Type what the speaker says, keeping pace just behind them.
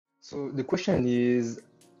So the question is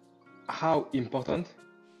how important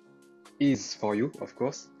is for you, of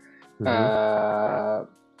course, Mm-hmm.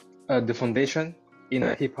 uh, the foundation in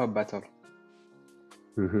a hip hop battle.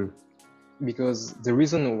 Mm-hmm. Because the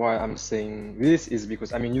reason why I'm saying this is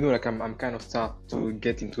because I mean, like I'm kind of start to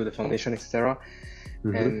get into the foundation, etc.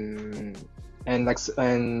 Mm-hmm. And and like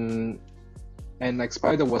and like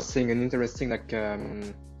Spider was saying an interesting I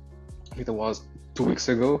think it was 2 weeks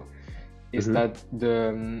ago, is Mm-hmm. that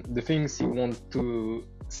the things he want to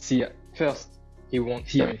see first,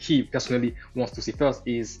 he personally wants to see first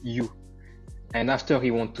is you, and after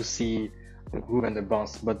he want to see the groove and the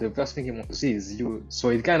bounce, but the first thing he want to see is you. So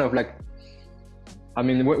it kind of like, I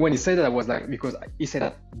mean, when he said that, I was like, because he said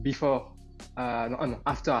that before, no,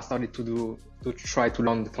 after I started to try to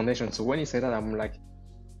learn the foundation. So when he said that, I'm like,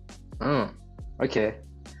 oh, okay.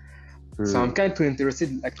 So I'm Mm. kind of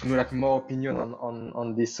interested, like, to know like more opinion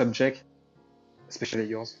on this subject, especially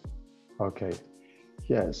yours. Okay.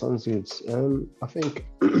 Yeah, sounds good. I think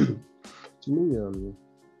to me,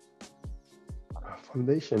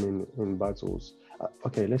 foundation in battles.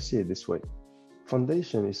 Okay, let's see it this way.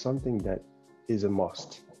 Foundation is something that is a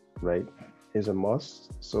must, right? Is a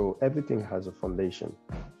must. So everything has a foundation,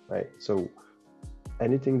 right? So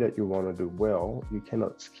anything that you want to do well, you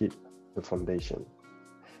cannot skip the foundation.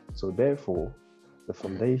 So therefore, the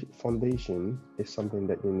foundation is something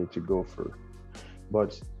that you need to go through.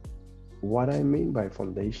 But what I mean by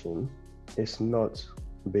foundation is not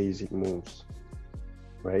basic moves,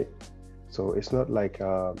 right? So it's not like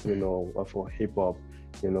for hip hop,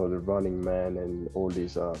 the running man and all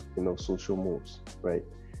these social moves, right?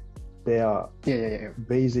 They are Yeah.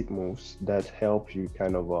 basic moves that help you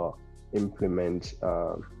kind of implement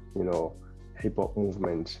hip hop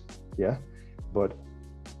movement, yeah. But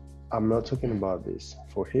I'm not talking about this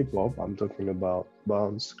for hip hop. I'm talking about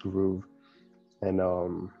bounce, groove, and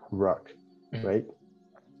rock, right?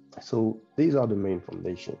 So these are the main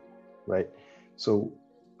foundation, right? So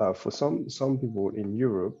for some people in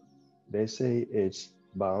Europe, they say it's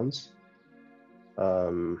bounce,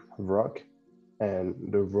 rock, and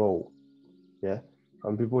the roll. Yeah.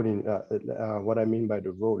 Some people in what I mean by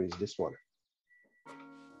the roll is this one,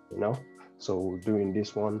 you know. So doing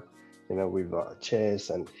this one, with chest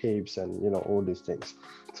and hips and all these things.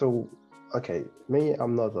 So okay, me,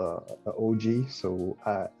 I'm not a OG, so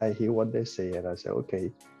I hear what they say and I say,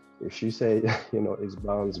 okay, if you say it's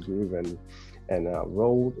bounce, groove, and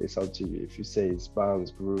roll, it's up to you. If you say it's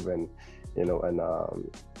bounce, groove, and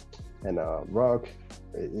rock,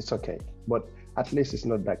 it's okay. But at least it's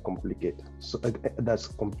not that complicated. So that's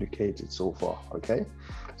complicated so far. Okay.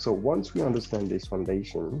 So once we understand this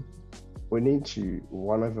foundation, we need to,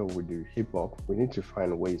 whenever we do hip hop, we need to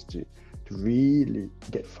find ways to really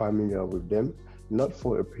get familiar with them, not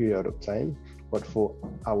for a period of time, but for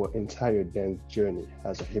our entire dance journey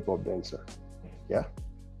as a hip hop dancer. Yeah.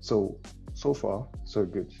 So far, so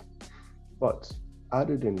good. But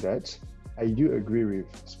other than that, I do agree with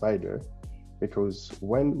Spider, because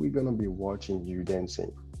when we're gonna be watching you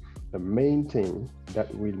dancing, the main thing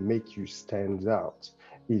that will make you stand out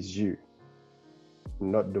is you,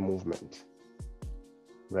 not the movement,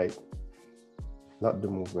 right? Not the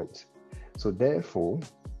movement. So therefore,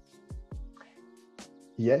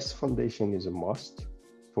 yes, foundation is a must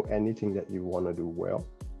for anything that you want to do well.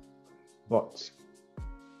 But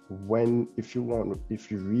if you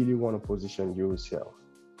really want to position yourself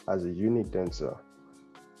as a unique dancer,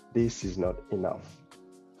 this is not enough.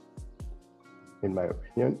 In my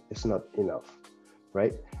opinion, it's not enough,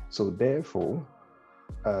 right? So therefore,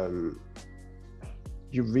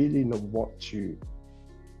 you really want to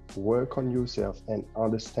work on yourself and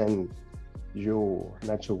understand your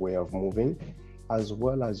natural way of moving, as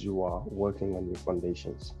well as you are working on your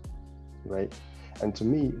foundations, right? And to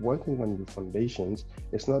me, working on your foundations,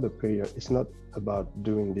 it's not about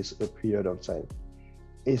doing this a period of time.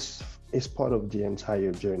 It's part of the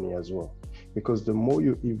entire journey as well, because the more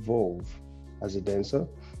you evolve as a dancer,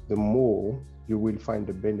 the more you will find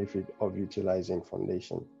the benefit of utilizing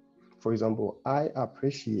foundation. For example, I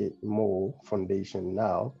appreciate more foundation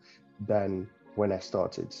now than when I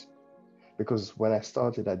started, because when I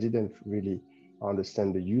started, I didn't really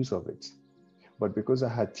understand the use of it. But because I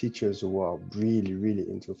had teachers who are really, really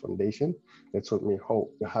into foundation, they told me, oh,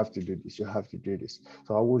 you have to do this, you have to do this.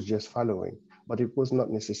 So I was just following, but it was not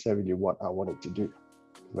necessarily what I wanted to do,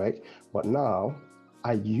 right? But now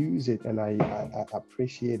I use it and I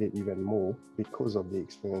appreciate it even more because of the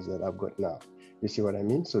experience that I've got now. You see what I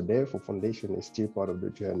mean? So therefore, foundation is still part of the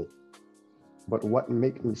journey. But what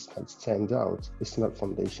makes me stand out is not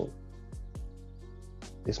foundation.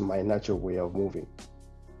 It's my natural way of moving.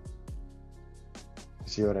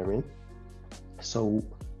 See what I mean? So,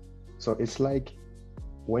 so it's like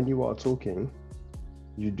when you are talking,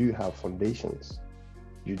 you do have foundations,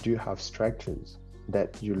 you do have structures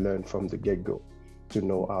that you learn from the get-go to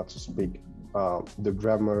know how to speak. The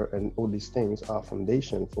grammar and all these things are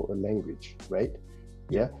foundation for a language, right?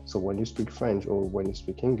 Yeah. So when you speak French or when you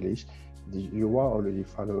speak English, you are already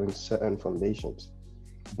following certain foundations.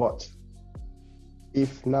 But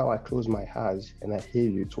if now I close my eyes and I hear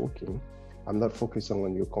you talking, I'm not focusing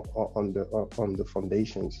on on the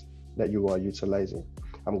foundations that you are utilizing.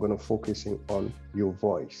 I'm going to focusing on your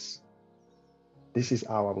voice. This is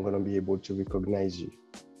how I'm going to be able to recognize you,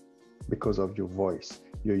 because of your voice,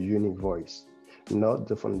 your unique voice, not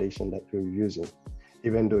the foundation that you're using,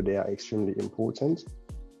 even though they are extremely important.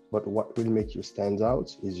 But what will make you stand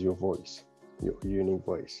out is your voice, your unique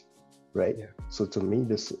voice, right? Yeah. So to me,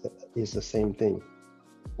 this is the same thing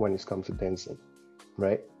when it comes to dancing,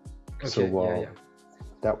 right? Okay. So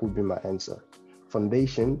that would be my answer.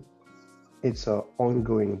 Foundation, it's an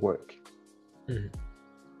ongoing work,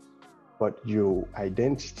 but your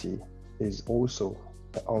identity is also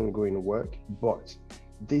an ongoing work. But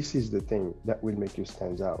this is the thing that will make you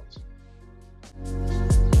stand out.